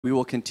We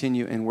will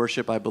continue in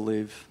worship, I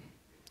believe.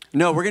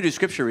 No, we're going to do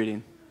scripture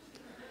reading.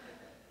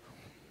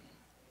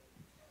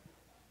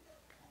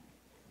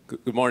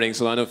 Good morning,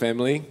 Solano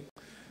family.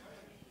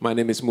 My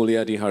name is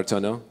Mulyadi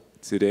Hartono.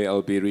 Today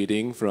I'll be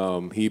reading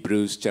from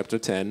Hebrews chapter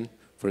 10,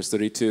 verse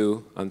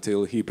 32,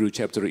 until Hebrews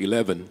chapter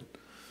 11,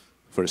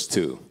 verse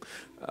 2.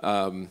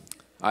 I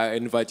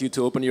invite you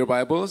to open your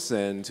Bibles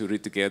and to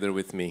read together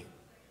with me.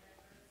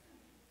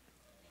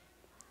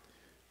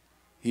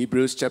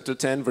 Hebrews chapter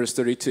 10, verse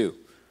 32.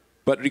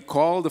 But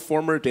recall the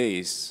former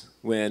days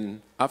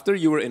when, after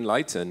you were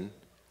enlightened,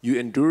 you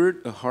endured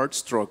a hard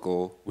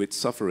struggle with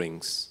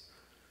sufferings,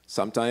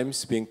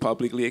 sometimes being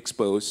publicly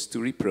exposed to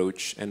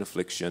reproach and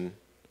affliction,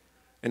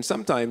 and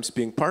sometimes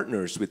being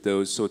partners with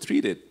those so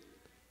treated.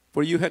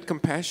 For you had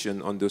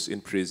compassion on those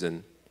in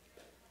prison,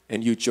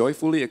 and you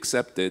joyfully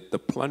accepted the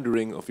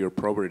plundering of your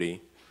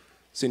property,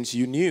 since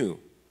you knew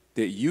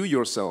that you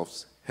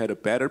yourselves had a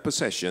better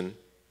possession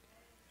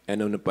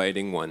and an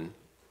abiding one.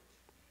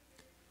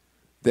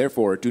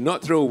 Therefore, do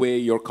not throw away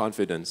your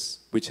confidence,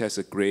 which has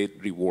a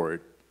great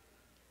reward.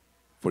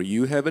 For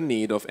you have a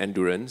need of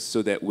endurance,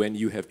 so that when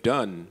you have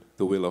done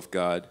the will of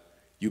God,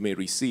 you may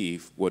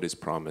receive what is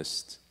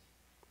promised.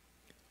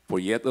 For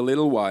yet a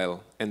little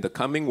while, and the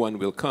coming one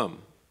will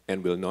come,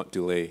 and will not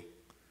delay.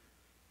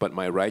 But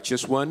my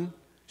righteous one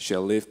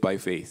shall live by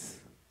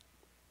faith.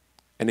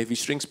 And if he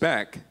shrinks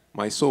back,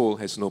 my soul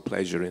has no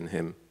pleasure in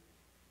him.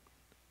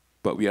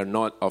 But we are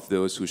not of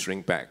those who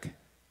shrink back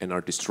and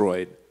are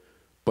destroyed,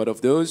 but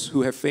of those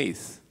who have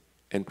faith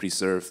and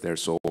preserve their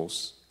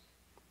souls.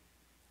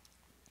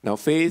 Now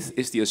faith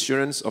is the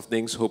assurance of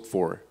things hoped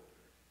for,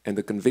 and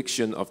the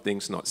conviction of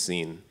things not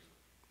seen.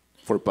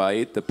 For by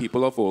it the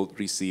people of old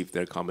received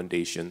their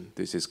commendation.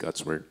 This is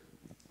God's word.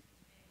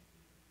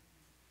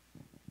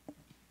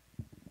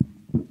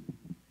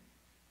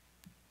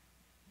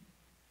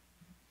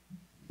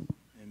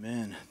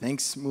 Amen.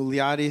 Thanks,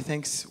 Mulyadi.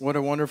 Thanks. What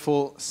a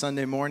wonderful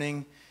Sunday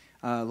morning.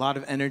 A lot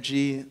of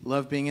energy.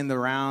 Love being in the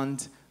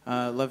round.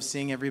 Love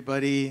seeing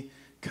everybody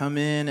come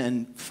in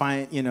and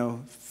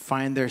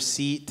find their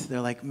seat.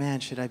 They're like, man,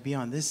 should I be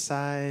on this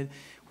side?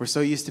 We're so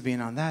used to being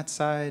on that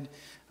side.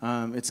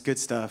 It's good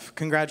stuff.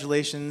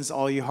 Congratulations,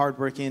 all you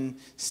hardworking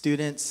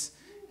students.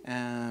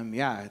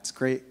 It's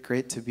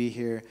great to be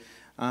here.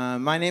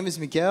 My name is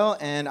Miguel,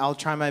 and I'll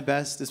try my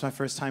best. This is my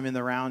first time in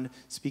the round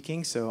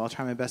speaking, so I'll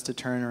try my best to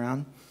turn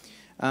around.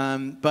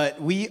 But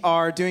we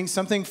are doing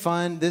something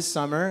fun this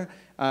summer.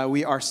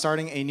 We are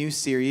starting a new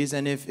series,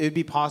 and if it would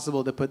be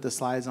possible to put the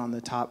slides on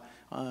the top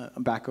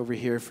back over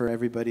here for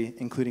everybody,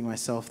 including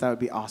myself, that would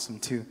be awesome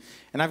too.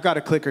 And I've got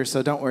a clicker,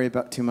 so don't worry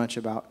too much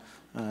about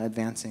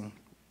advancing.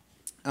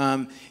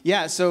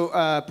 So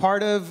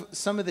part of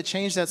some of the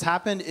change that's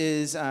happened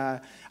is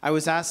I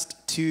was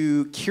asked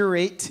to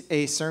curate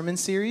a sermon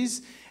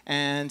series,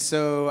 and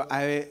so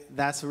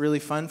that's really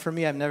fun for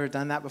me. I've never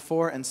done that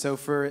before, and so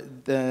for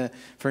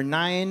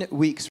 9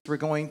 weeks, we're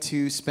going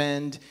to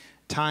spend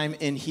time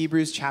in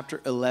Hebrews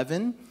chapter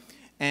 11,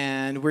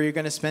 and we're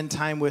going to spend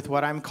time with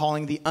what I'm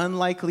calling the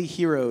unlikely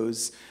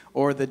heroes,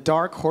 or the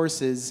dark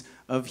horses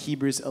of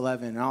Hebrews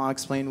 11. And I'll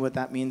explain what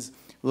that means a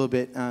little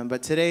bit.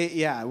 But today,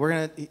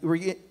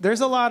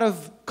 there's a lot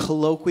of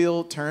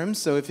colloquial terms.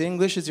 So if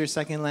English is your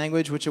second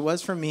language, which it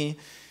was for me,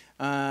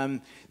 I'll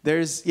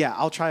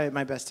try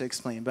my best to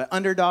explain. But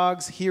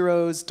underdogs,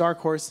 heroes, dark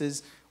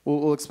horses,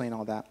 we'll explain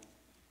all that.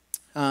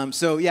 For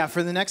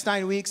the next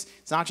 9 weeks,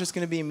 it's not just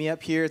going to be me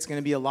up here. It's going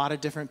to be a lot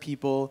of different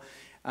people.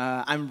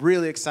 I'm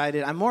really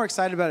excited. I'm more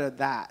excited about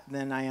that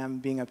than I am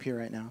being up here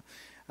right now.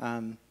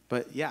 I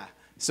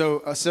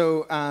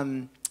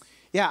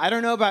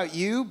don't know about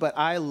you, but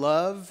I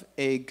love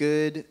a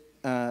good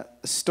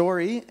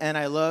story, and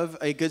I love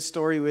a good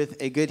story with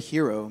a good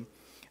hero.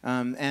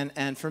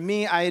 And for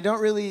me, I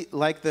don't really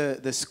like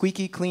the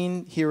squeaky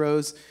clean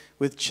heroes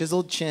with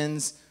chiseled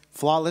chins,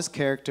 flawless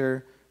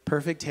character,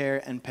 perfect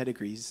hair, and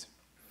pedigrees.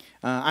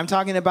 I'm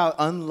talking about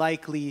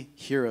unlikely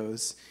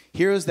heroes,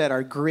 heroes that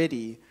are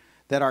gritty,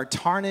 that are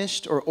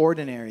tarnished or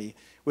ordinary,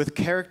 with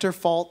character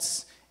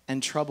faults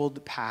and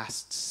troubled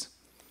pasts.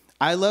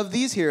 I love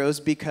these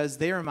heroes because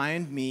they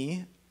remind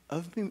me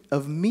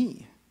of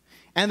me,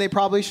 and they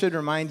probably should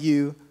remind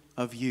you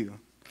of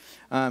you.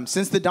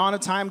 Since the dawn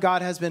of time,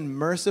 God has been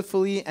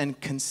mercifully and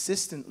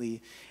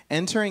consistently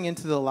entering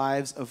into the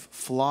lives of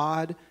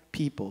flawed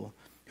people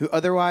who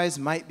otherwise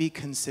might be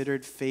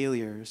considered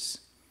failures.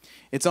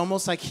 It's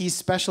almost like he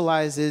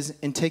specializes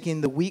in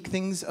taking the weak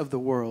things of the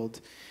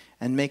world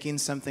and making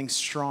something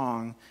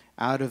strong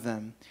out of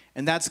them.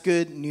 And that's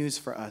good news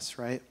for us,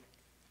 right?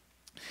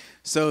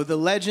 So the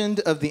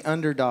legend of the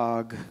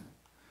underdog.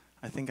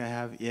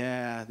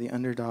 The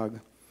underdog.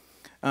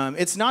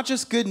 It's not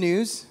just good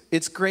news,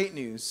 it's great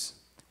news.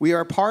 We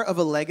are part of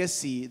a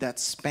legacy that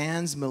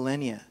spans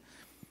millennia.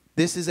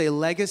 This is a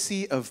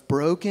legacy of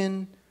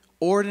broken,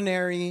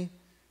 ordinary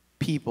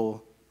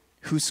people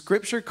who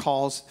Scripture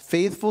calls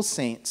faithful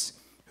saints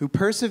who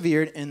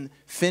persevered in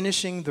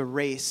finishing the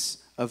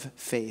race of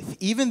faith,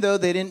 even though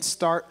they didn't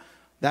start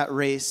that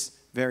race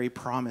very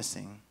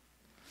promising.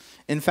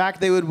 In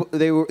fact, they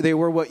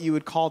were what you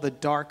would call the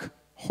dark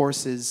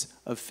horses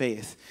of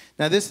faith.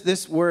 Now,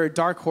 this word,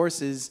 dark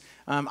horses,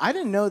 I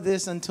didn't know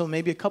this until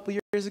maybe a couple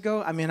years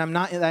ago. I mean, I'm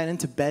not that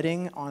into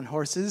betting on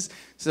horses.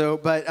 So,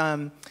 but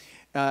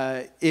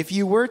if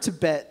you were to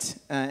bet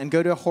and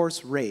go to a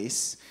horse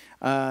race,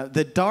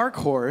 the dark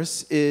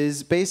horse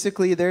is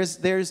basically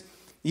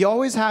you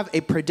always have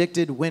a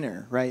predicted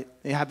winner, right?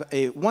 You have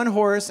one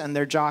horse and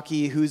their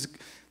jockey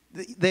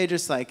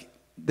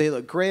they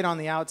look great on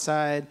the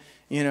outside.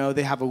 You know,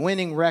 they have a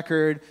winning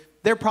record.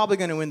 They're probably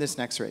going to win this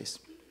next race.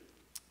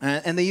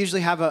 And they usually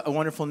have a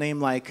wonderful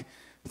name like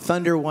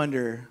Thunder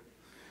Wonder.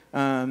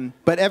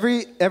 But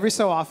every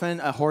so often,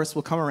 a horse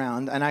will come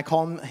around, and I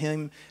call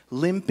him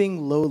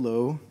Limping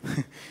Lolo,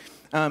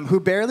 who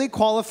barely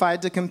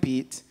qualified to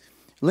compete.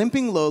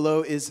 Limping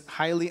Lolo is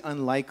highly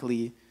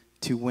unlikely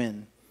to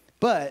win.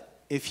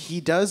 But if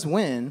he does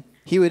win,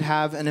 he would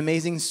have an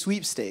amazing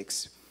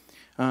sweepstakes.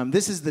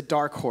 This is the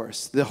dark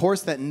horse, the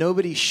horse that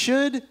nobody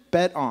should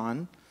bet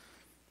on,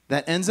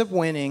 that ends up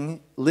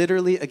winning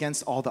literally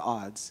against all the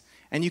odds.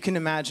 And you can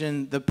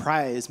imagine the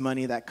prize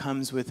money that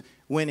comes with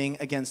winning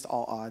against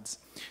all odds.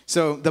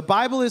 So the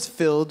Bible is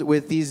filled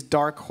with these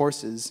dark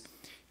horses,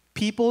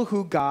 people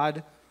who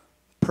God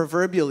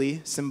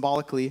proverbially,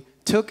 symbolically,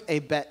 took a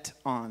bet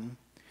on,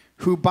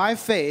 who by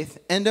faith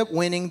end up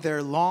winning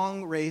their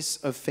long race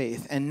of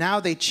faith. And now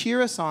they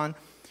cheer us on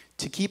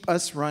to keep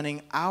us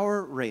running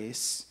our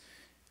race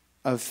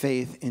of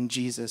faith in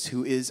Jesus,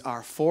 who is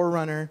our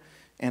forerunner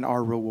and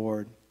our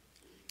reward.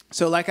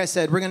 So like I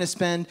said, we're going to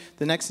spend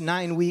the next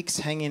 9 weeks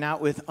hanging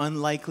out with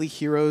unlikely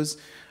heroes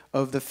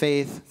of the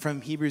faith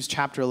from Hebrews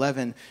chapter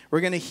 11. We're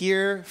going to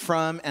hear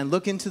from and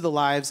look into the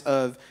lives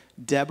of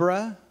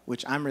Deborah,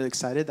 which I'm really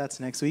excited. That's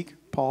next week,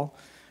 Paul.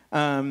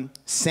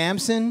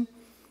 Samson,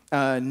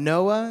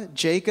 Noah,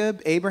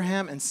 Jacob,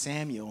 Abraham, and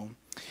Samuel.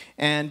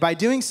 And by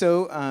doing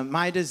so,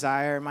 my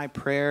desire, my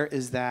prayer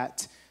is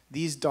that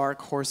these dark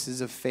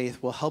horses of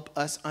faith will help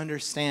us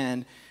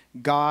understand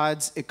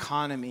God's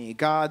economy,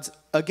 God's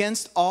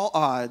against all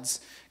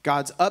odds,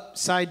 God's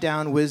upside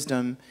down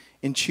wisdom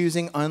in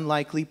choosing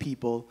unlikely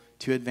people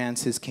to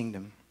advance his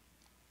kingdom.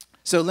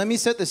 So let me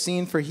set the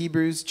scene for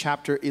Hebrews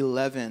chapter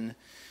 11.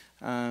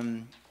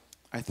 I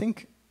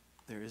think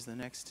there is the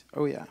next.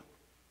 Oh, yeah.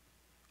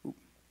 Ooh.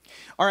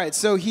 All right,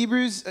 so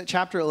Hebrews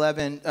chapter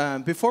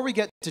 11. Before we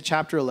get to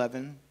chapter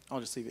 11, I'll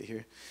just leave it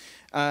here.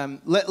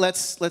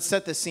 Let's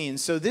set the scene.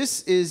 So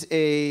this is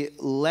a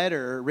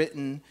letter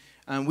written.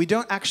 We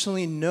don't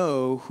actually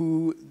know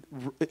who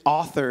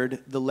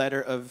authored the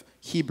letter of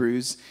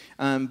Hebrews,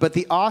 but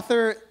the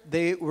author,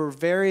 they were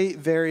very,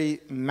 very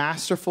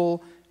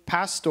masterful,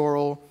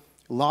 pastoral,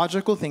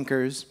 logical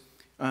thinkers,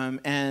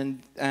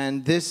 and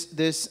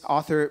this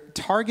author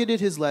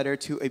targeted his letter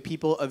to a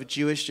people of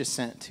Jewish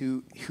descent,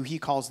 who he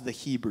calls the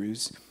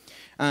Hebrews.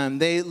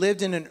 They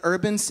lived in an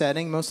urban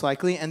setting, most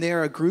likely, and they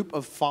are a group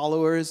of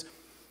followers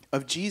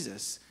of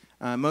Jesus,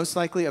 most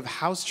likely of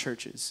house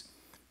churches,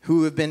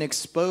 who have been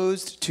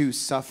exposed to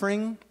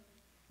suffering,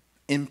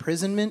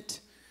 imprisonment,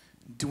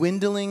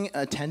 dwindling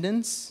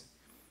attendance,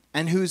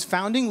 and whose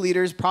founding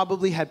leaders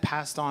probably had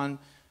passed on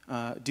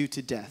due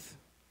to death.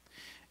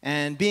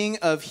 And being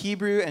of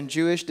Hebrew and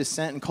Jewish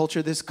descent and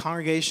culture, this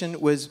congregation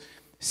was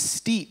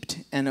steeped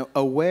and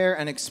aware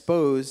and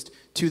exposed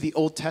to the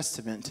Old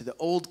Testament, to the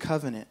Old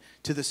Covenant,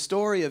 to the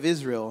story of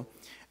Israel.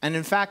 And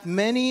in fact,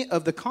 many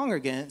of the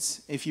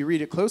congregants, if you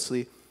read it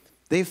closely,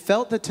 they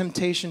felt the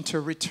temptation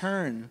to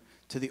return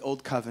to the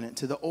Old Covenant,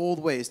 to the old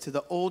ways, to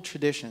the old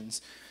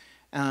traditions,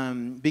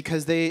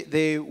 because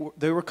they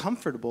were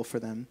comfortable for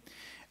them.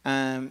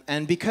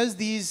 And because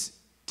these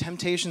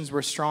temptations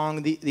were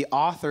strong, the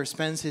author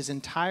spends his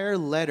entire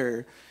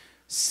letter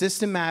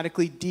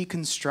systematically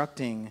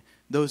deconstructing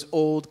those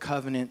Old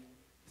Covenant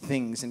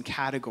things and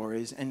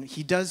categories. And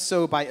he does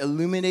so by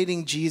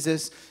illuminating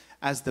Jesus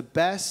as the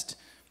best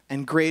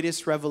and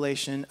greatest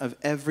revelation of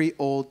every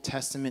Old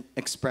Testament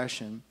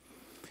expression.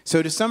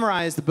 So to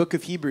summarize the book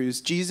of Hebrews,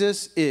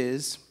 Jesus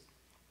is,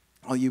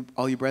 all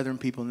you brethren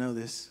people know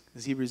this,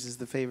 because Hebrews is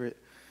the favorite.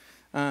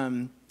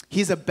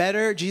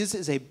 Jesus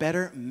is a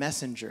better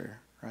messenger,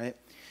 right?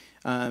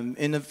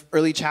 In the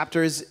early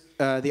chapters,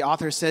 the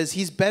author says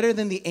he's better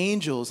than the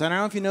angels. And I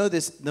don't know if you know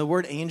this, the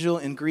word angel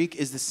in Greek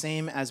is the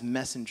same as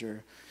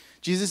messenger.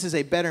 Jesus is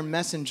a better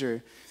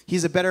messenger.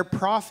 He's a better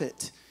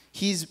prophet.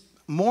 He's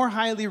more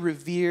highly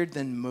revered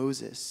than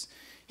Moses.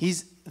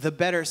 He's the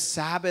better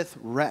Sabbath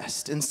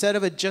rest. Instead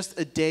of just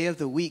a day of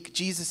the week,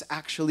 Jesus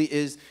actually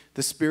is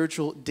the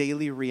spiritual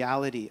daily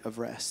reality of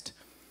rest.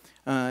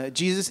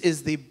 Jesus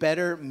is the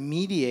better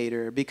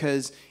mediator,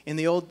 because in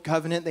the Old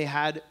Covenant they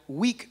had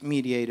weak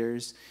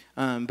mediators,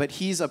 but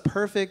he's a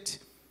perfect,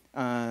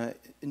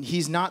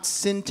 he's not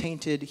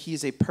sin-tainted,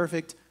 he's a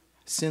perfect,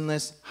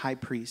 sinless high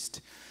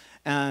priest.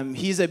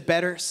 He's a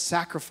better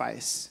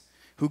sacrifice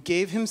who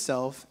gave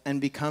himself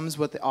and becomes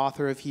what the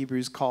author of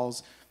Hebrews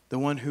calls the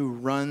one who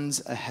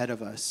runs ahead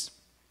of us.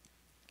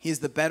 He's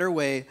the better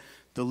way,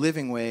 the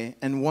living way,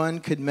 and one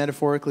could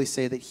metaphorically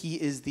say that he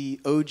is the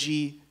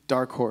OG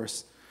dark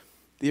horse,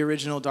 the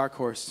original dark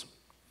horse.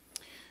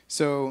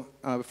 So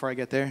before I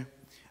get there,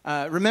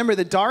 remember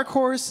the dark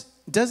horse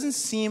doesn't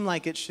seem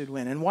like it should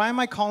win. And why am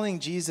I calling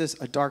Jesus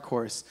a dark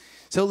horse?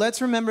 So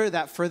let's remember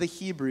that for the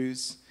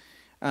Hebrews,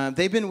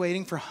 they've been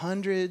waiting for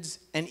hundreds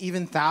and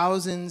even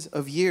thousands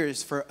of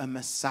years for a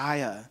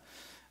Messiah,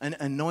 an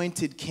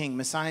anointed king.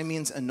 Messiah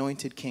means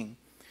anointed king.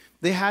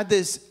 They had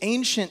this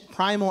ancient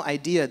primal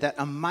idea that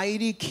a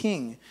mighty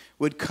king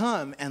would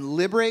come and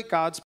liberate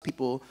God's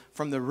people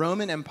from the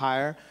Roman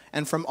Empire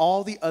and from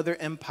all the other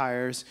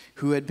empires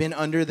who had been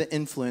under the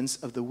influence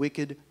of the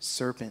wicked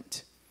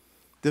serpent.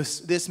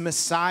 This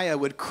Messiah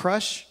would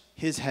crush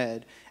his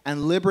head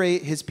and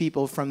liberate his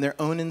people from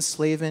their own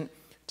enslavement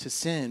to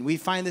sin. We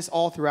find this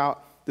all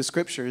throughout the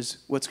scriptures,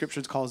 what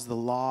scriptures calls the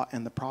law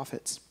and the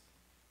prophets.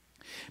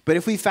 But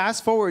if we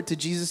fast forward to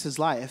Jesus'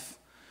 life,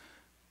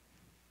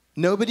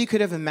 nobody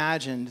could have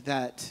imagined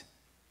that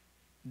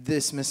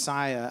this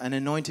Messiah, an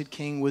anointed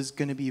king, was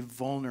going to be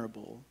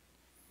vulnerable,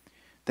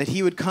 that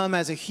he would come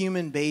as a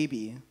human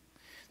baby,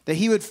 that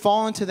he would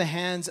fall into the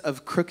hands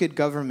of crooked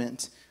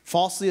government,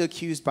 falsely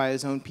accused by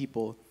his own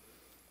people,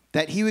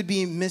 that he would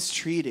be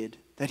mistreated,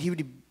 that he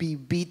would be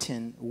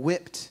beaten,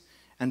 whipped,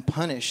 and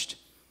punished,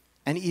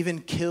 and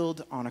even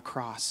killed on a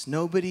cross.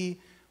 Nobody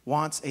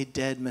wants a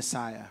dead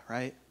Messiah,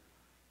 right?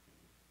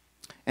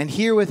 And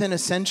here within a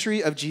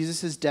century of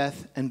Jesus'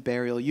 death and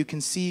burial, you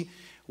can see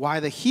why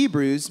the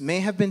Hebrews may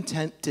have been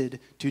tempted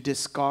to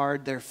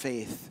discard their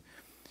faith,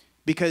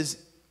 because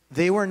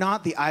they were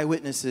not the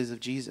eyewitnesses of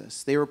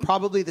Jesus. They were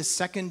probably the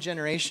second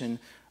generation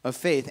of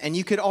faith. And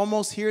you could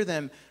almost hear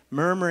them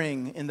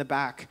murmuring in the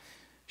back,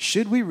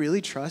 should we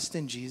really trust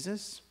in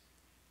Jesus?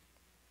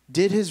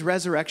 Did his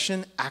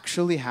resurrection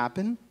actually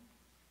happen?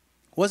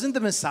 Wasn't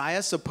the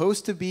Messiah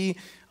supposed to be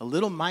a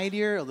little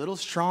mightier, a little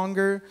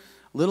stronger,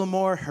 a little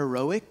more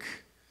heroic?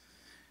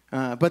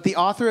 But the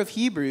author of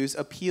Hebrews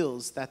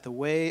appeals that the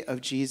way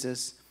of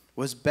Jesus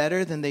was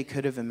better than they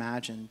could have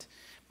imagined.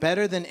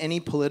 Better than any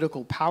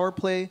political power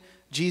play,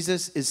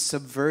 Jesus is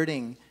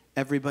subverting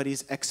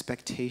everybody's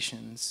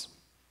expectations.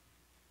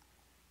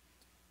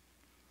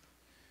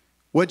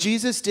 What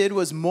Jesus did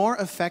was more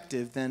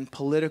effective than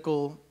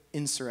political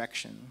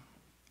insurrection.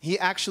 He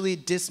actually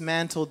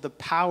dismantled the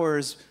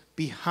powers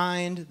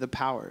behind the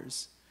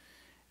powers.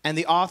 And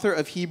the author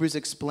of Hebrews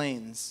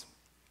explains,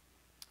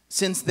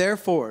 since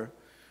therefore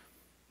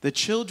the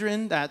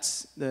children,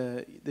 that's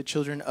the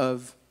children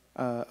of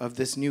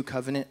this new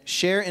covenant,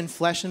 share in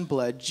flesh and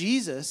blood,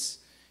 Jesus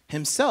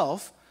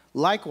himself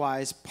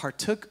likewise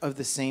partook of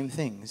the same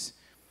things,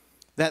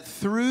 that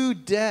through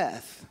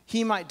death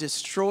he might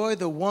destroy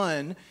the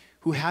one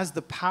who has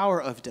the power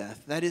of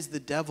death, that is the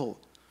devil,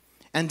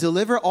 and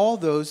deliver all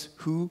those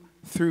who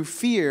through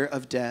fear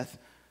of death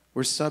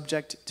were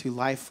subject to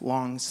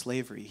lifelong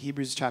slavery.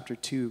 Hebrews chapter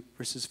 2,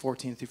 verses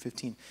 14 through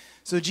 15.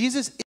 So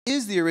Jesus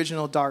is the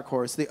original dark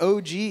horse, the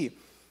OG,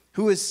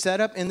 who is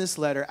set up in this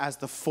letter as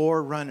the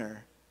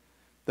forerunner,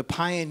 the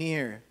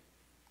pioneer,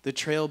 the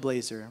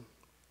trailblazer.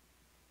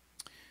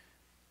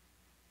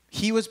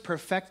 He was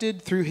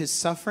perfected through his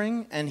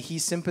suffering, and he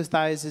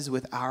sympathizes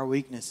with our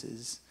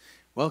weaknesses.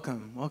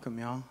 Welcome,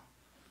 y'all.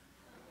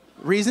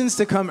 Reasons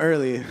to come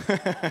early.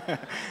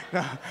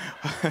 No.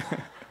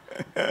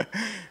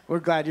 We're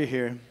glad you're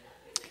here.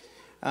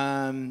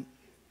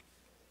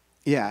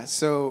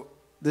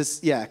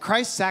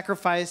 Christ's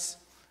sacrifice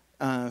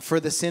for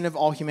the sin of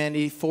all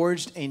humanity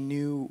forged a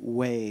new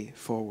way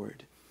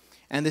forward.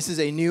 And this is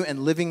a new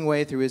and living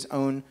way through his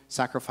own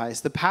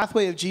sacrifice. The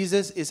pathway of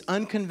Jesus is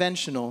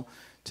unconventional,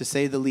 to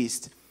say the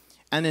least.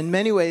 And in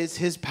many ways,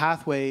 his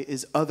pathway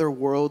is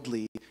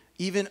otherworldly,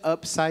 even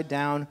upside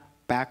down,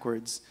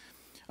 backwards.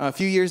 A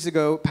few years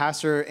ago,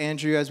 Pastor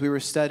Andrew, as we were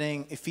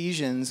studying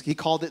Ephesians, he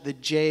called it the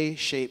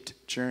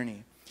J-shaped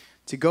journey.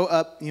 To go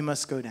up, you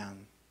must go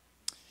down.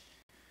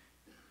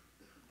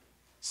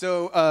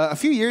 So a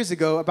few years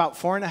ago, about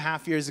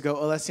 4.5 years ago,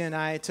 Alessia and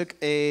I took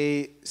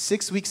a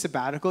 6-week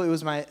sabbatical. It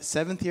was my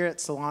 7th year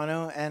at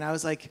Solano, and I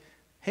was like,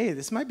 hey,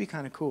 this might be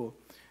kind of cool.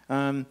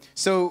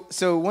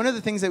 So one of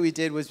the things that we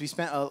did was we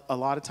spent a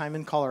lot of time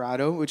in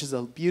Colorado, which is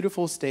a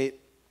beautiful state,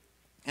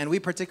 and we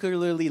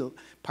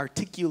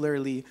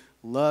particularly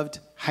loved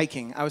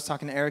hiking. I was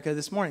talking to Erica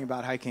this morning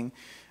about hiking.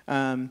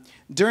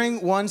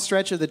 During one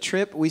stretch of the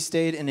trip, we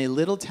stayed in a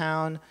little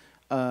town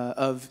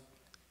that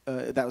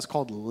was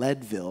called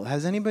Leadville.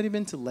 Has anybody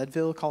been to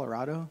Leadville,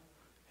 Colorado?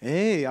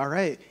 Hey, all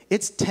right.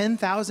 It's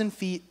 10,000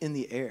 feet in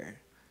the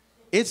air.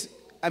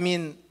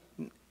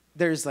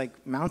 There's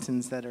like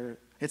mountains that are,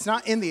 it's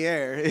not in the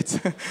air. It's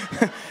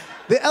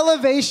the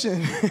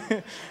elevation.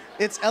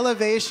 Its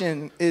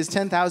elevation is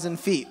 10,000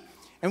 feet.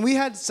 And we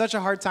had such a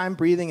hard time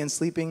breathing and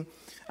sleeping.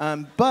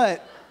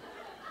 But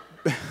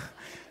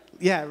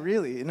yeah,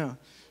 really,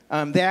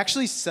 they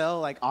actually sell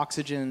like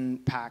oxygen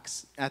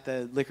packs at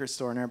the liquor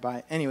store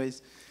nearby.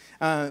 Anyways,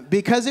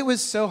 because it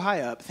was so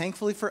high up,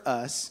 thankfully for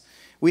us,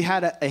 we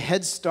had a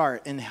head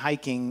start in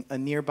hiking a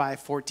nearby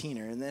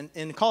 14er. And then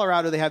in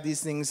Colorado, they have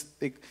these things,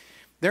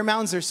 Their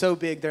mountains are so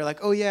big, they're like,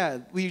 oh yeah,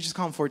 we just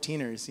call them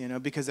 14ers, you know,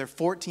 because they're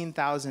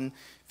 14,000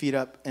 feet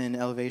up in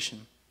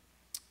elevation.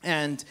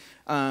 And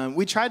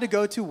we tried to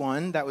go to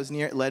one that was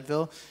near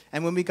Leadville,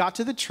 and when we got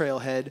to the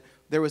trailhead,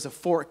 there was a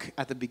fork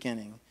at the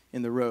beginning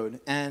in the road.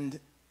 And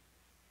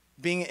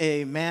being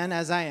a man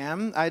as I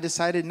am, I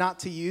decided not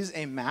to use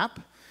a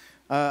map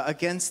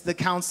against the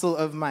counsel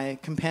of my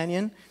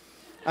companion.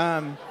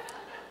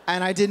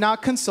 And I did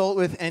not consult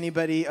with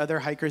anybody, other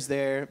hikers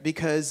there,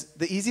 because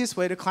the easiest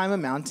way to climb a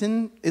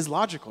mountain is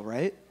logical,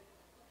 right?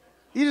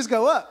 You just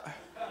go up,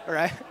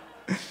 right?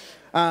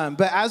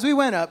 But as we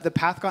went up, the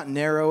path got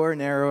narrower,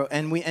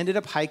 and we ended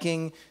up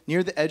hiking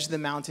near the edge of the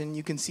mountain.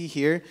 You can see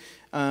here,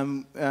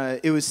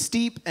 it was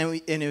steep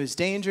and it was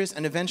dangerous,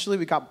 and eventually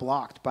we got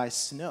blocked by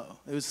snow.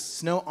 It was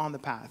snow on the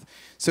path.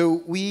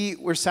 So we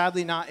were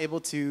sadly not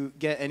able to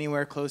get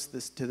anywhere close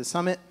to the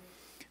summit,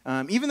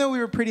 even though we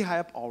were pretty high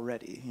up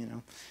already, you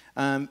know.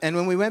 And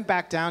when we went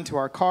back down to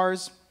our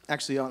cars,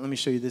 actually, let me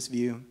show you this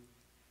view.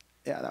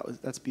 Yeah,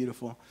 that's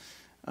beautiful.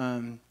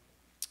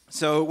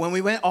 So when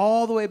we went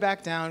all the way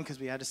back down, because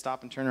we had to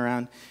stop and turn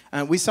around,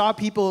 we saw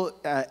people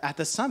at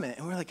the summit,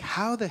 and we were like,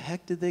 how the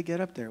heck did they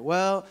get up there?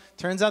 Well,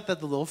 turns out that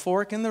the little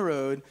fork in the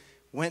road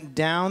went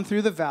down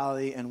through the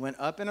valley and went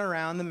up and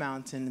around the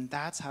mountain, and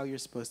that's how you're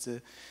supposed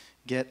to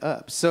get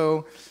up.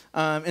 So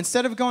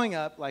instead of going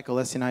up, like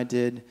Alessia and I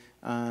did,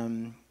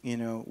 you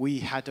know, we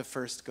had to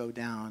first go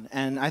down.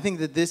 And I think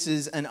that this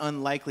is an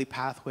unlikely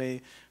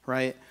pathway,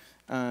 right?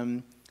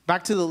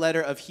 Back to the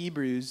letter of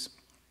Hebrews,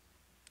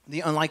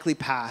 the unlikely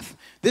path.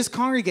 This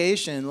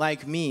congregation,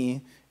 like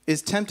me,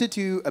 is tempted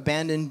to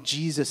abandon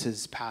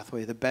Jesus'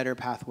 pathway, the better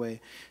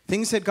pathway.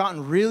 Things had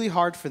gotten really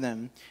hard for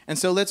them. And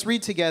so let's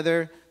read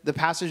together the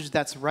passage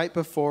that's right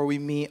before we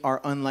meet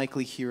our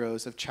unlikely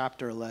heroes of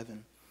chapter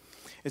 11.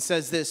 It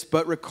says this,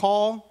 but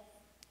recall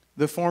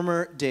the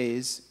former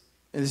days.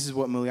 And this is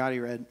what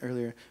Muliati read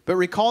earlier. But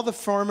recall the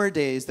former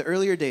days, the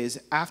earlier days,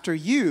 after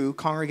you,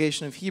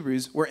 congregation of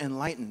Hebrews, were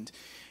enlightened.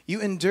 You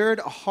endured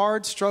a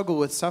hard struggle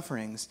with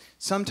sufferings,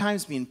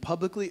 sometimes being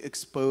publicly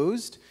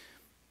exposed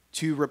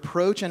to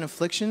reproach and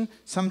affliction,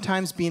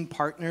 sometimes being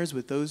partners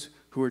with those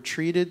who were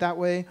treated that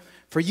way.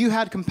 For you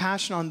had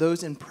compassion on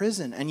those in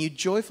prison, and you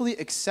joyfully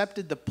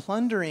accepted the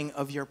plundering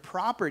of your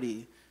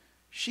property.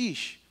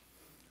 Sheesh.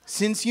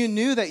 Since you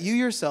knew that you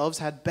yourselves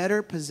had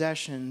better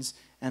possessions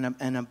and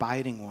an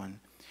abiding one.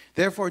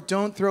 Therefore,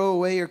 don't throw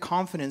away your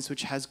confidence,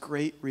 which has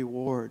great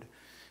reward.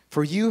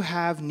 For you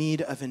have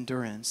need of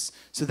endurance,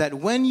 so that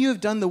when you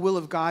have done the will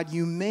of God,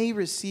 you may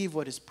receive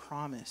what is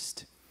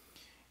promised.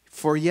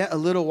 For yet a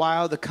little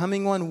while, the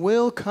coming one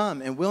will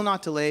come and will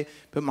not delay,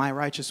 but my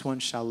righteous one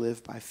shall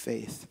live by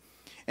faith.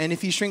 And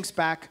if he shrinks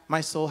back,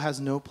 my soul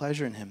has no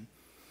pleasure in him.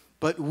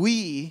 But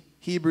we,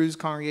 Hebrews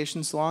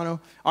Congregation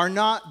Solano, are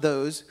not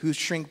those who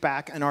shrink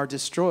back and are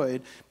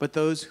destroyed, but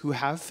those who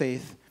have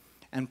faith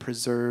and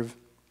preserve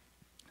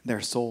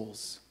their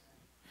souls.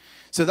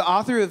 So the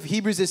author of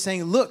Hebrews is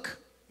saying, look,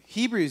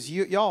 Hebrews,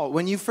 y'all,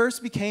 when you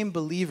first became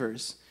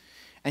believers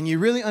and you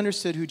really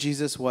understood who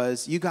Jesus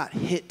was, you got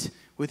hit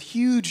with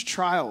huge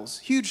trials,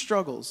 huge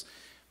struggles,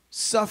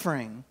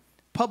 suffering,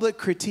 public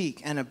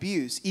critique, and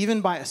abuse, even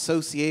by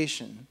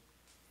association.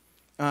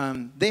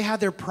 They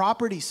had their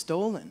property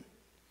stolen,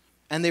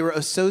 and they were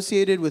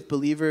associated with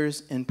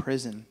believers in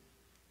prison.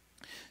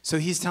 So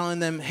he's telling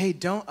them, hey,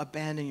 don't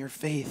abandon your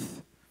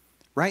faith.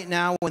 Right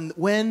now,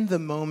 when the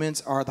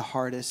moments are the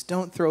hardest,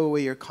 don't throw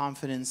away your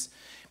confidence,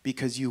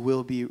 because you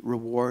will be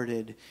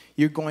rewarded.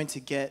 You're going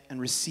to get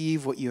and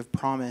receive what you have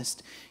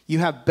promised. You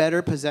have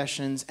better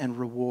possessions and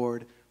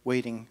reward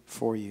waiting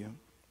for you.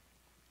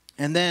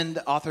 And then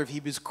the author of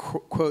Hebrews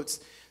quotes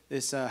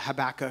this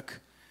Habakkuk.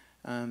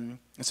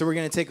 So we're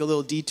going to take a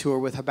little detour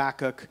with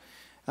Habakkuk.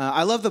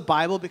 I love the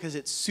Bible because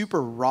it's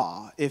super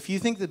raw. If you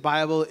think the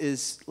Bible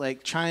is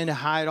like trying to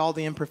hide all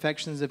the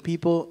imperfections of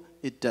people,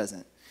 it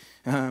doesn't.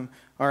 All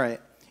right.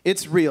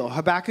 It's real.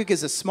 Habakkuk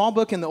is a small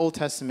book in the Old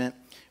Testament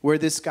where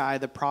this guy,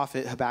 the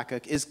prophet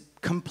Habakkuk, is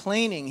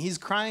complaining. He's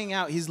crying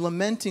out. He's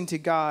lamenting to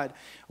God.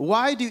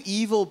 Why do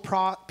evil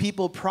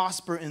people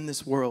prosper in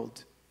this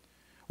world?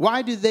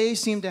 Why do they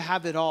seem to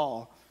have it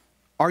all?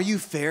 Are you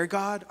fair,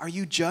 God? Are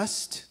you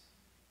just?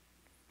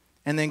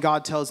 And then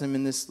God tells him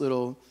in this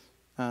little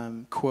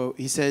quote,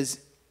 he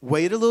says,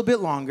 wait a little bit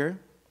longer.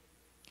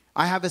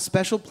 I have a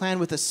special plan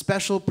with a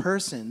special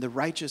person, the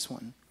righteous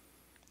one,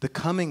 the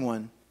coming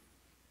one.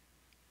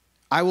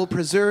 I will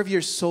preserve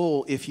your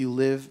soul if you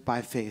live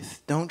by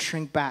faith. Don't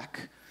shrink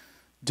back.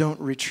 Don't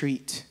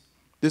retreat.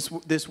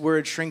 This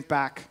word shrink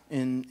back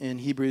in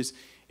Hebrews,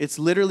 it's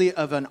literally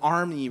of an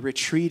army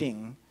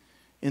retreating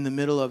in the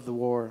middle of the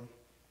war.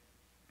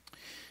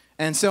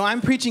 And so I'm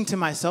preaching to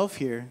myself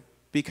here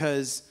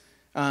because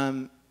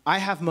I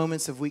have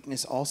moments of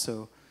weakness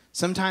also.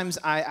 Sometimes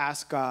I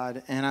ask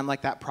God, and I'm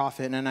like that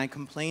prophet, and I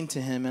complain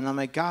to him, and I'm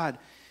like, God,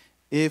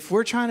 if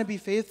we're trying to be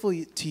faithful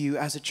to you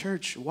as a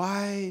church,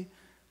 why... ...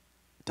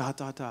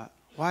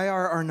 Why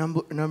are our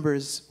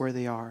numbers where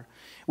they are?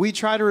 We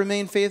try to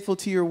remain faithful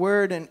to your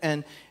word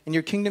and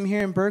your kingdom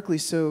here in Berkeley,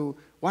 so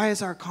Why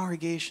has our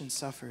congregation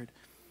suffered?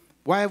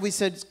 Why have we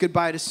said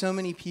goodbye to so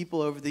many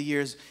people over the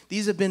years?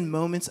 These have been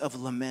moments of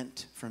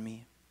lament for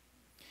me.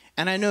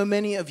 And I know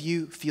many of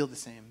you feel the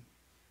same,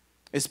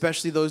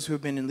 especially those who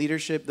have been in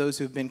leadership, those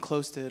who have been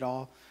close to it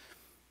all.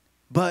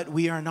 But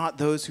we are not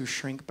those who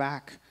shrink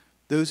back,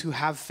 those who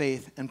have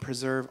faith and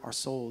preserve our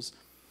souls.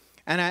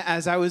 And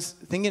as I was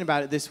thinking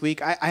about it this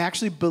week, I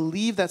actually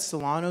believe that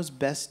Solano's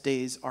best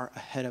days are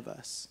ahead of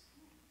us.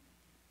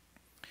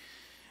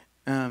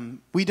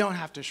 We don't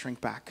have to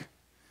shrink back.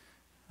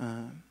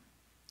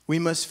 We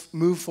must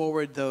move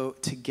forward, though,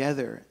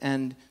 together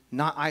and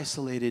not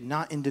isolated,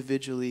 not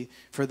individually,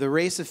 for the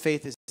race of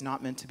faith is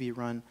not meant to be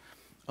run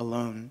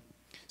alone.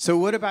 So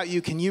what about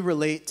you? Can you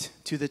relate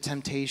to the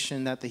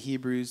temptation that the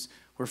Hebrews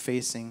were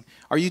facing?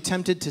 Are you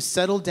tempted to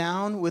settle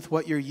down with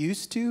what you're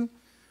used to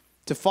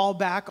fall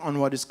back on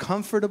what is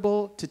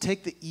comfortable, to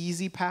take the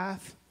easy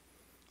path,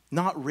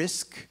 not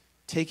risk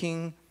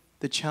taking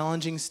the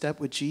challenging step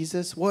with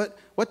Jesus? What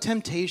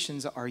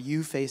temptations are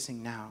you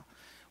facing now?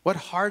 What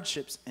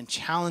hardships and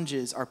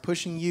challenges are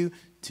pushing you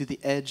to the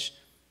edge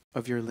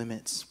of your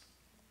limits?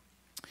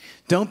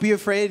 Don't be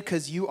afraid,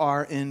 because you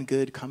are in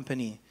good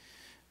company.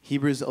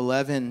 Hebrews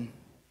 11,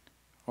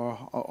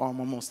 I'm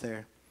almost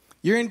there.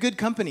 You're in good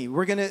company.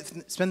 We're going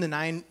to spend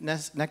the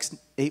next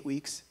 8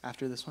 weeks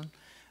after this one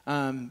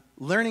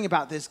learning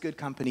about this good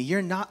company.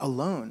 You're not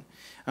alone,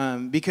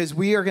 because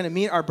we are going to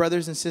meet our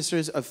brothers and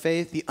sisters of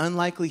faith, the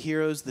unlikely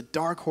heroes, the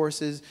dark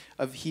horses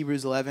of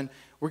Hebrews 11.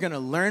 We're going to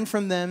learn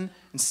from them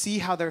and see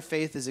how their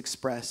faith is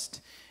expressed.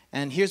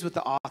 And here's what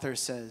the author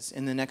says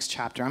in the next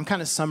chapter. I'm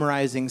kind of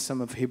summarizing some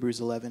of Hebrews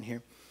 11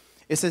 here.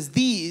 It says,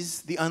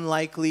 these, the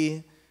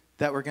unlikely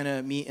that we're going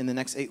to meet in the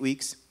next 8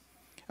 weeks,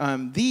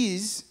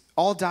 these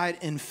all died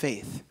in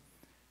faith,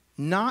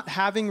 not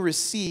having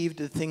received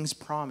the things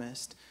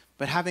promised,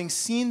 but having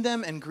seen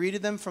them and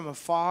greeted them from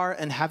afar,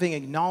 and having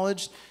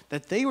acknowledged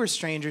that they were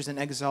strangers and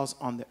exiles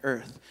on the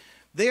earth.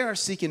 They are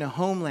seeking a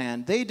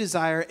homeland. They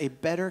desire a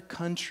better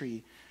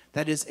country,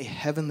 that is a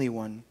heavenly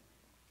one.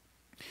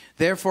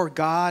 Therefore,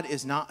 God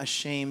is not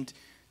ashamed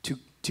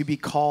to be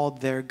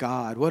called their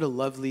God. What a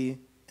lovely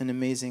and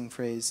amazing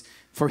phrase.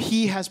 For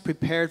he has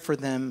prepared for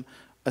them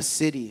a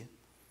city.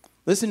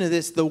 Listen to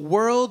this. The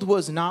world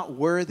was not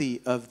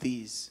worthy of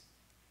these.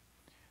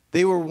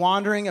 They were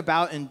wandering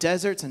about in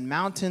deserts and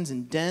mountains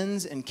and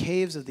dens and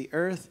caves of the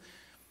earth.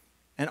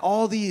 And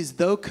all these,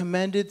 though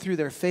commended through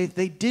their faith,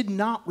 they did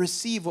not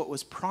receive what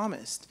was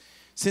promised,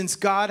 since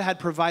God had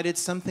provided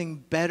something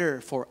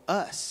better for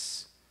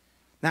us.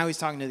 Now he's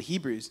talking to the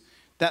Hebrews,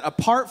 that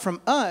apart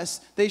from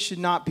us, they should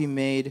not be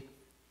made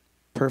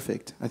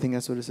perfect. I think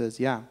that's what it says,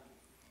 yeah.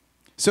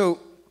 So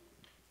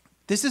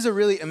this is a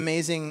really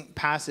amazing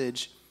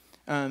passage.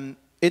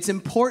 It's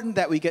important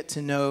that we get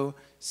to know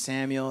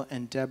Samuel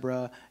and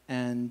Deborah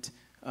and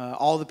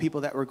all the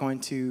people that we're going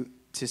to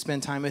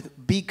spend time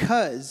with,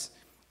 because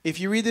if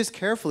you read this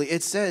carefully,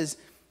 it says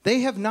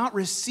they have not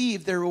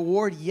received their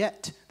reward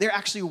yet. They're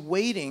actually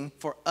waiting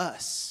for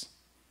us.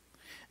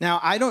 Now,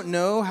 I don't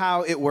know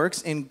how it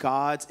works in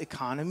God's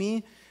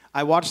economy.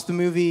 I watched the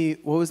movie,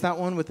 what was that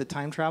one with the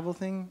time travel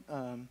thing?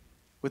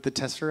 With the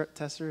tester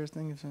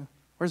thing?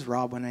 Where's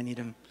Rob when I need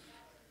him?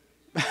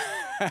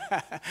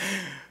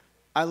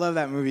 I love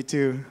that movie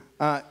too.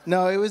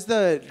 No, it was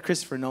the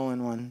Christopher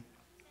Nolan one.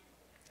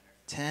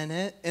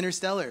 Tenet?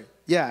 Interstellar.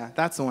 Yeah,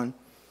 that's the one.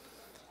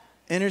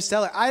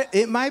 Interstellar.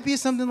 It might be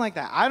something like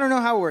that. I don't know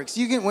how it works.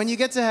 When you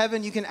get to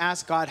heaven, you can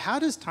ask God, how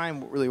does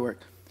time really work?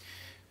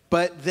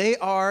 But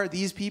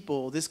these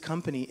people, this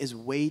company is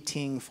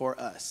waiting for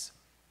us.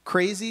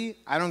 Crazy?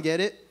 I don't get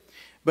it.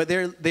 But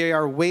they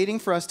are waiting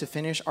for us to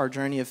finish our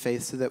journey of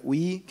faith so that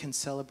we can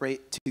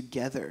celebrate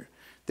together.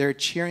 They're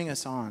cheering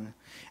us on.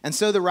 And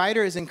so the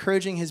writer is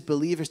encouraging his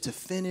believers to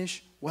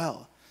finish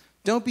well.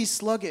 Don't be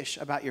sluggish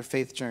about your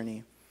faith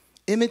journey.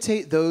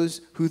 Imitate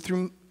those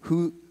through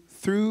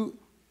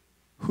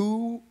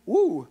whom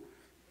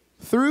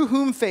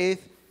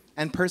faith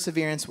and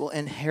perseverance will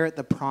inherit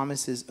the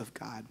promises of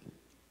God.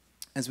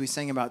 As we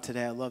sang about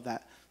today, I love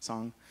that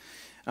song.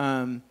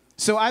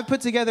 So I've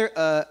put together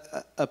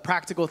a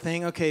practical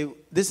thing. Okay,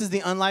 this is the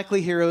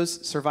Unlikely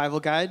Heroes Survival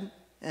Guide,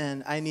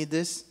 and I need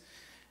this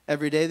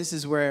every day. This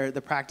is where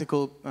the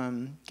practical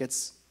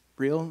gets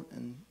real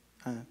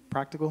and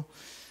practical.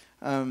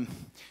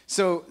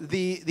 So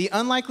the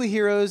Unlikely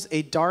Heroes,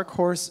 a Dark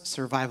Horse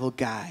Survival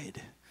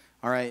Guide.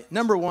 All right,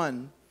 number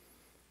 1,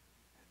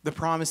 the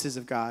promises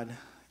of God.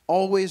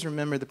 Always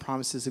remember the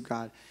promises of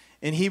God.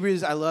 In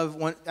Hebrews, I love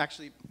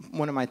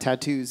one of my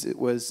tattoos, it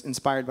was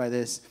inspired by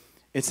this.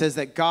 It says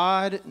that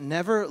God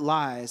never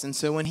lies. And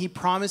so when he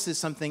promises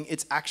something,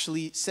 it's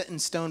actually set in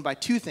stone by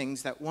 2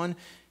 things. That one,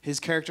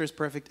 his character is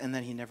perfect, and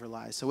that he never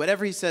lies. So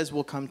whatever he says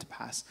will come to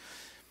pass.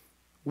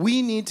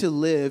 We need to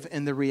live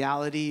in the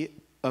reality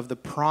of the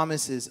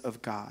promises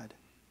of God.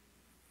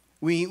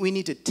 We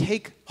need to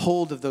take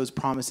hold of those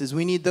promises.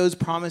 We need those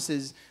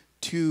promises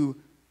to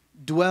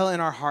dwell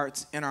in our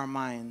hearts, in our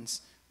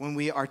minds, when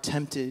we are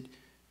tempted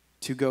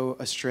to go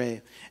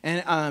astray.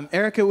 And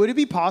Erica, would it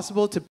be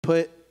possible to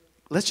put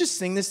let's just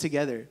sing this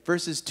together.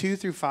 Verses 2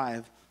 through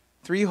 5,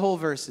 3 whole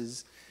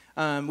verses.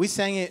 We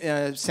sang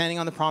it, Standing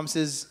on the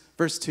Promises,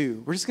 verse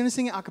 2. We're just going to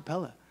sing it a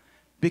cappella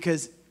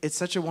because it's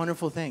such a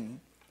wonderful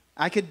thing.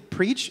 I could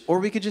preach or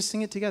we could just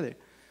sing it together.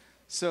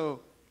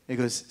 So it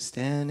goes,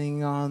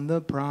 standing on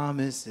the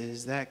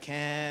promises that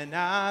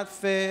cannot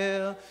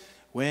fail,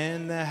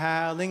 when the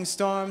howling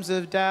storms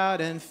of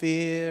doubt and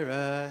fear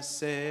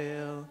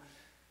assail,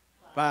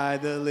 by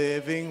the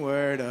living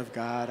word of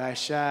God I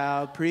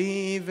shall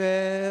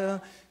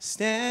prevail,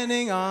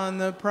 standing on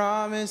the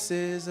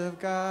promises of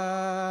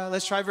God.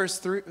 Let's try verse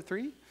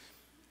 3.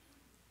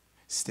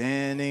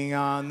 Standing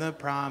on the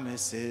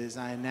promises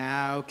I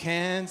now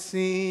can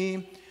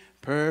see,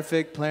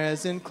 perfect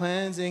pleasant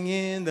cleansing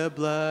in the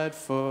blood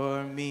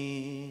for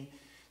me.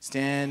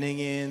 Standing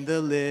in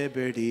the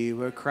liberty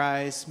where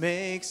Christ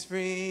makes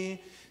free.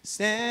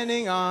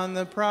 Standing on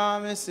the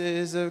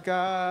promises of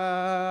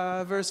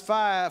God. Verse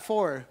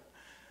 4.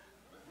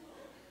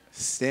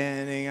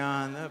 Standing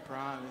on the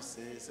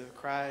promises of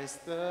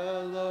Christ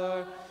the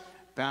Lord,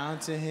 bound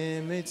to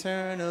him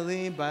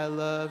eternally by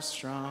love's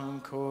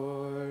strong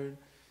cord,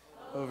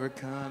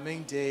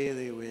 overcoming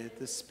daily with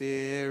the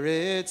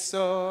Spirit's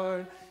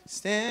sword,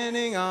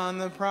 standing on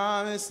the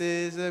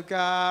promises of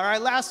God. All right,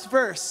 last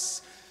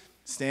verse.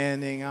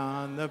 Standing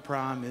on the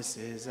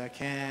promises I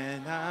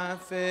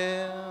cannot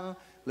fail,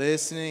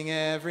 listening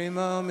every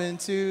moment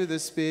to the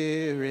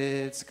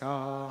Spirit's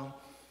call,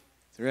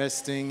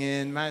 resting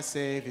in my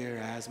Savior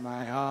as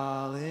my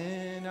all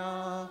in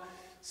all,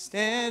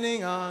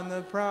 standing on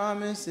the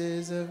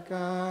promises of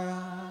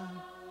God.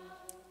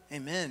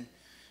 Amen.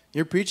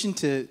 You're preaching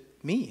to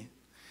me.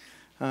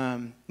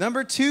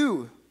 Number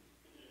 2.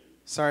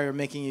 Sorry, we're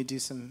making you do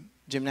some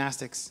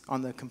gymnastics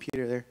on the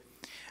computer there.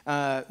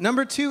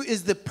 Number 2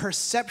 is the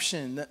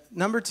perception.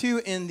 Number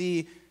 2 in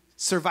the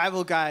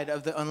survival guide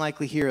of the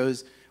unlikely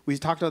heroes. We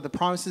talked about the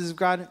promises of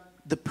God,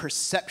 the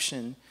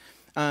perception.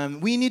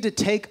 We need to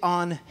take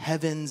on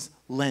heaven's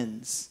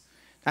lens.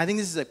 I think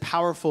this is a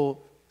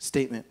powerful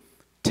statement.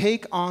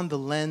 Take on the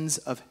lens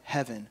of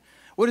heaven.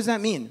 What does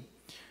that mean?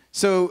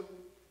 So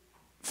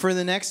for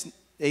the next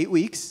 8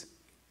 weeks,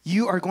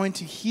 you are going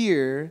to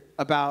hear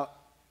about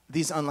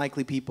these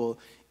unlikely people.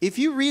 If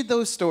you read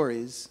those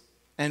stories,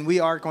 and we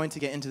are going to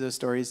get into those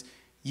stories,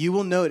 you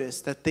will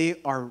notice that they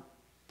are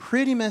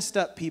pretty messed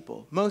up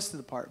people, most of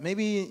the part.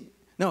 Maybe,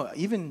 no,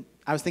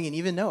 I was thinking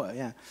even Noah,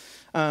 yeah.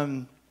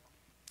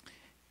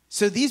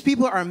 So these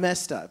people are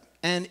messed up.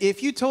 And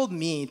if you told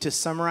me to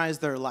summarize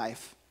their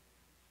life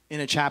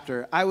in a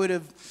chapter, I would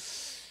have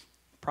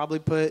probably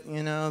put,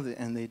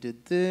 and they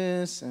did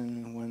this,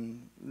 and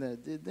when they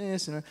did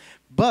this.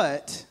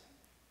 But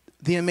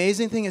the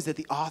amazing thing is that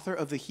the author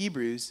of the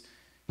Hebrews,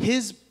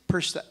 his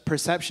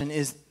perception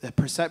is the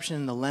perception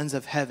in the lens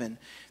of heaven.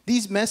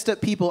 These messed up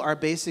people are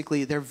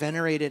basically, they're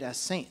venerated as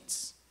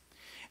saints.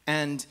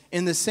 And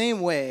in the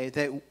same way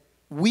that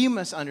we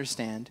must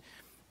understand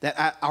that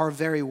at our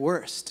very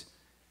worst,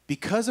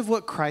 because of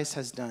what Christ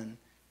has done,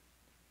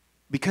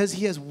 because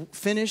he has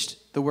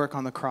finished the work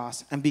on the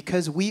cross, and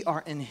because we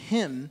are in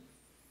him,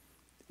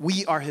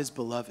 we are his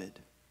beloved.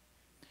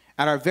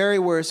 At our very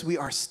worst, we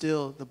are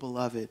still the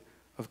beloved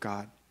of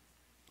God.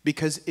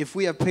 Because if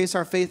we have placed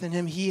our faith in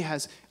him, he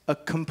has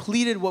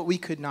completed what we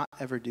could not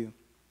ever do.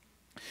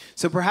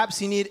 So perhaps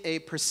you need a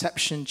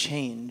perception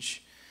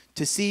change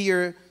to see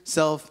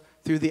yourself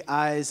through the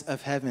eyes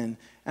of heaven.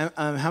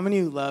 How many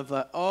of you love,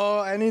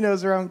 Annie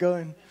knows where I'm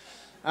going.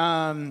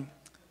 The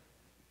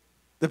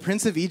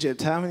Prince of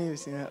Egypt, how many of you have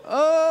seen that?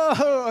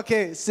 Oh,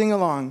 okay, sing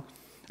along.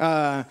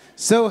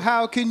 So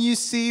how can you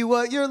see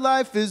what your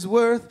life is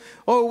worth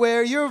or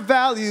where your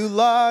value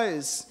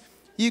lies?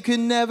 You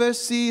can never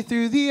see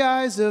through the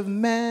eyes of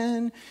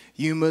man.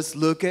 You must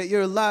look at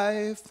your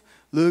life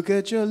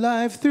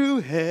through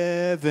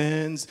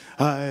heaven's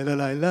eye.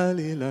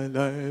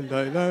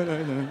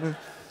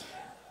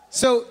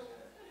 So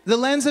the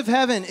lens of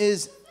heaven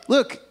is,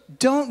 look,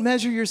 don't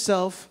measure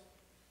yourself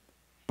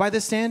by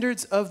the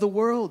standards of the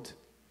world.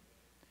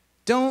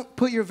 Don't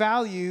put your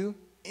value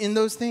in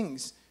those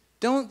things.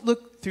 Don't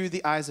look through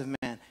the eyes of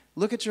man.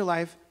 Look at your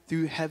life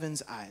through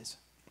heaven's eyes.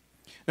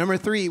 Number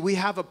 3, we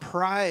have a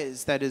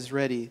prize that is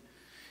ready.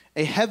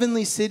 A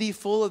heavenly city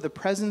full of the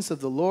presence of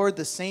the Lord,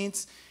 the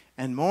saints,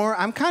 and more.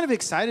 I'm kind of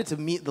excited to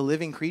meet the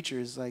living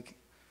creatures. Like,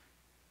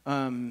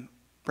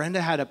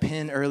 Brenda had a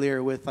pin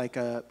earlier with like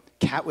a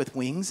cat with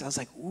wings. I was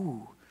like,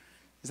 ooh,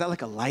 is that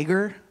like a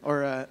liger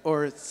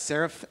or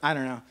seraph? I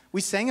don't know. We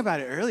sang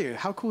about it earlier.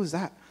 How cool is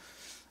that?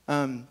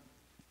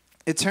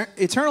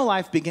 Eternal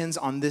life begins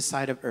on this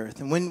side of earth.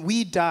 And when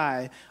we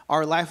die,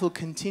 our life will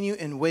continue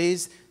in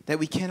ways that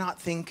we cannot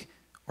think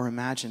or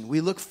imagine.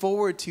 We look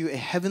forward to a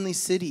heavenly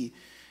city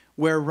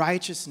where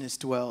righteousness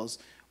dwells,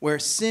 where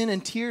sin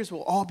and tears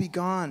will all be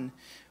gone.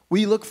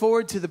 We look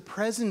forward to the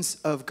presence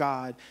of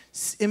God.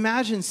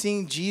 Imagine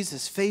seeing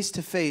Jesus face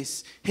to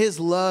face, his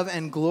love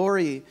and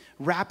glory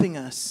wrapping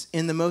us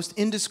in the most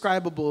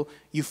indescribable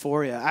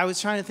euphoria. I was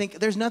trying to think,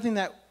 there's nothing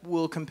that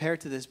will compare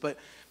to this, but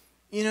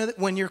You know,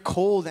 when you're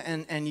cold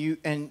and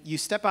you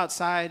step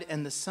outside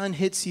and the sun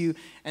hits you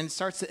and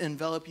starts to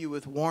envelop you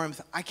with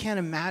warmth, I can't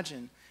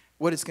imagine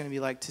what it's going to be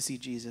like to see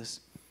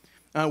Jesus.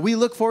 We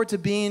look forward to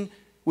being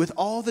with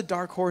all the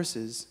dark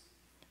horses,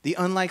 the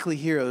unlikely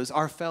heroes,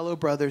 our fellow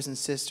brothers and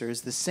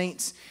sisters, the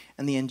saints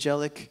and the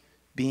angelic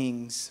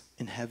beings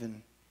in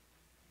heaven.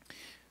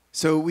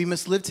 So we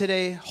must live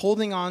today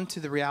holding on to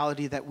the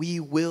reality that we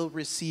will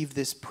receive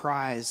this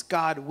prize.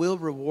 God will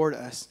reward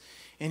us.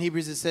 In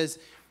Hebrews it says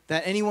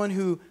that anyone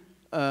who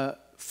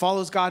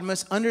follows God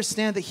must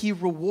understand that he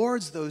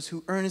rewards those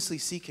who earnestly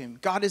seek him.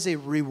 God is a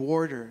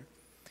rewarder.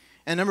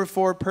 And number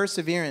 4,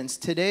 perseverance.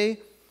 Today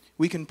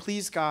we can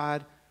please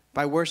God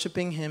by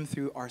worshiping him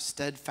through our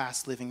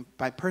steadfast living,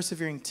 by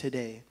persevering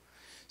today.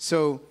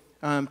 So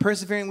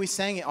persevering, we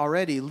sang it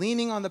already,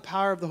 leaning on the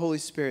power of the Holy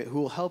Spirit who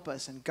will help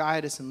us and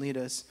guide us and lead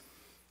us.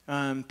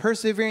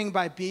 Persevering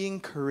by being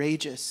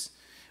courageous.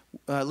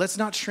 Let's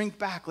not shrink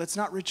back. Let's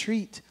not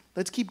retreat.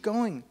 Let's keep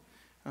going.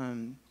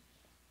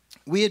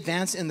 We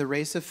advance in the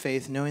race of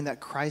faith knowing that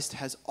Christ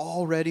has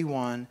already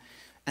won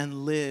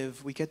and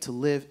we get to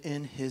live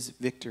in his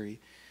victory.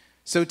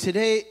 So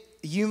today,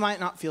 you might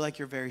not feel like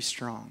you're very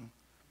strong,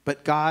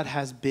 but God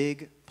has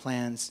big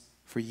plans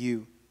for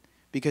you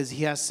because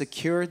he has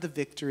secured the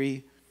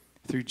victory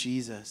through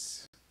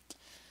Jesus.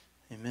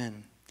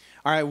 Amen.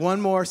 All right,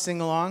 one more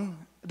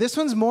sing-along. This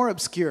one's more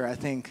obscure, I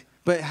think.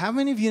 But how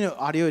many of you know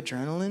Audio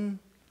Adrenaline?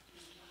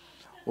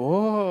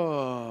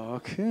 Oh,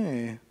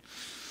 okay.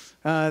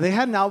 They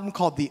had an album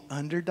called The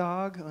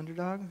Underdog.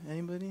 Underdog?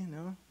 Anybody?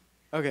 No?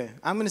 Okay,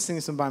 I'm going to sing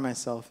this one by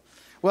myself.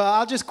 Well,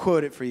 I'll just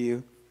quote it for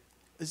you.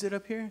 Is it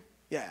up here?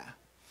 Yeah.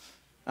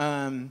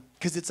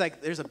 Because it's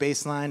like there's a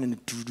bass line and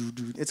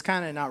it's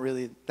kind of not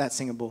really that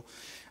singable.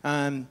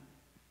 But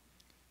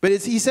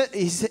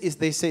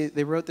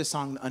they wrote this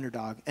song, The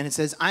Underdog, and it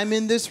says, I'm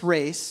in this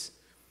race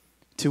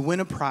to win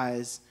a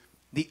prize.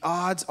 The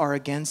odds are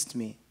against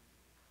me.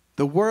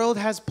 The world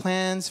has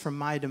plans for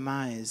my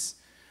demise,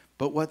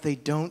 but what they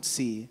don't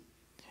see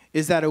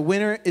is that a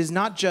winner is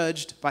not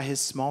judged by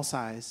his small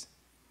size,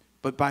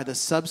 but by the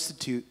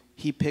substitute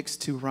he picks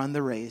to run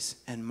the race,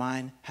 and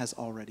mine has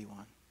already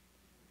won.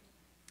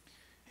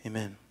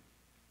 Amen.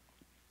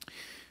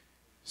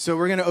 So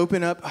we're going to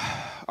open up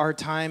our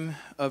time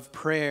of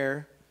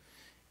prayer.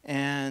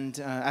 And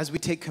as we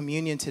take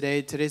communion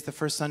today's the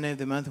first Sunday of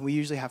the month, and we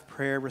usually have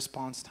prayer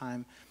response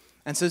time.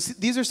 And so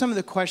these are some of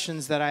the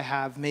questions that I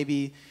have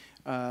maybe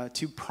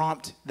to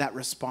prompt that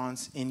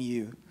response in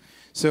you.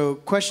 So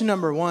question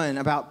number 1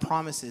 about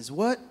promises.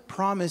 What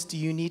promise do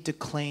you need to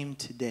claim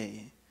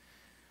today?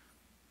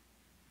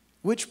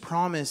 Which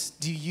promise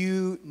do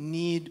you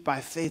need by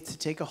faith to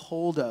take a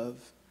hold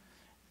of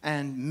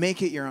and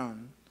make it your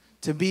own?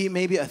 To be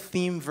maybe a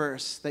theme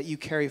verse that you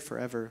carry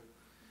forever.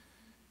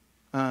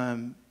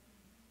 The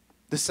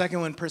second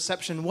one,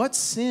 perception. What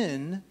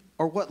sin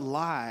or what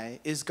lie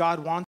is God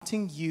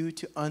wanting you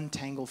to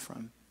untangle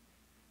from?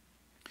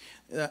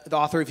 The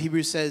author of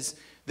Hebrews says,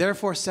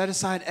 therefore set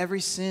aside every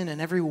sin and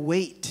every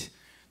weight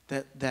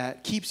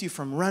that keeps you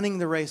from running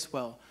the race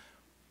well.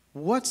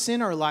 What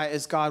sin or lie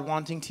is God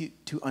wanting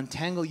to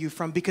untangle you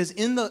from? Because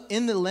in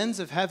the lens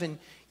of heaven,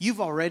 you've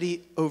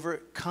already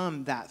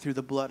overcome that through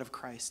the blood of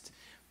Christ.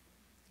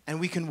 And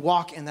we can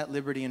walk in that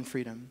liberty and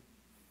freedom.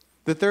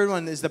 The third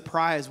one is the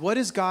prize. What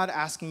is God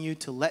asking you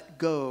to let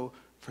go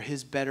for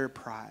his better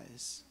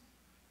prize?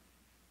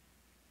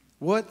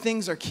 What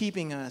things are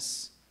keeping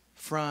us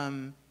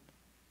from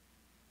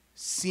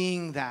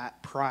seeing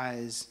that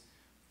prize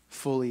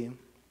fully?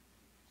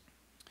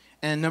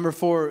 And number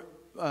 4,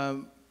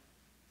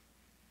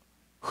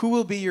 who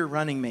will be your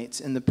running mates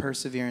in the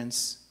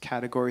perseverance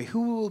category?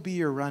 Who will be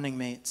your running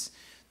mates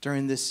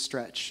during this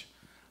stretch?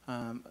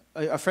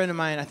 A friend of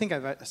mine, I think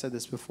I've said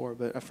this before,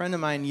 but a friend of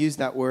mine used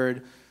that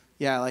word,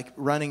 like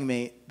running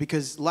mate,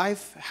 because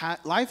life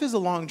is a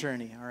long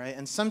journey, all right?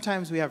 And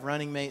sometimes we have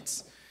running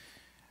mates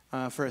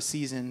for a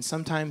season.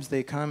 Sometimes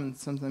they come,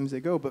 sometimes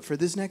they go. But for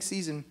this next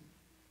season,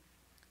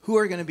 who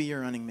are going to be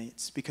your running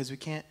mates? Because we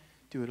can't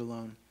do it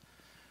alone.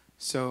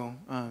 So,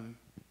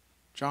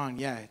 John,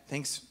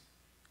 thanks.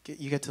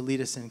 You get to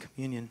lead us in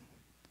communion.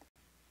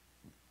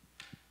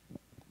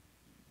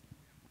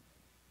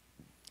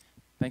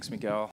 Thanks, Miguel.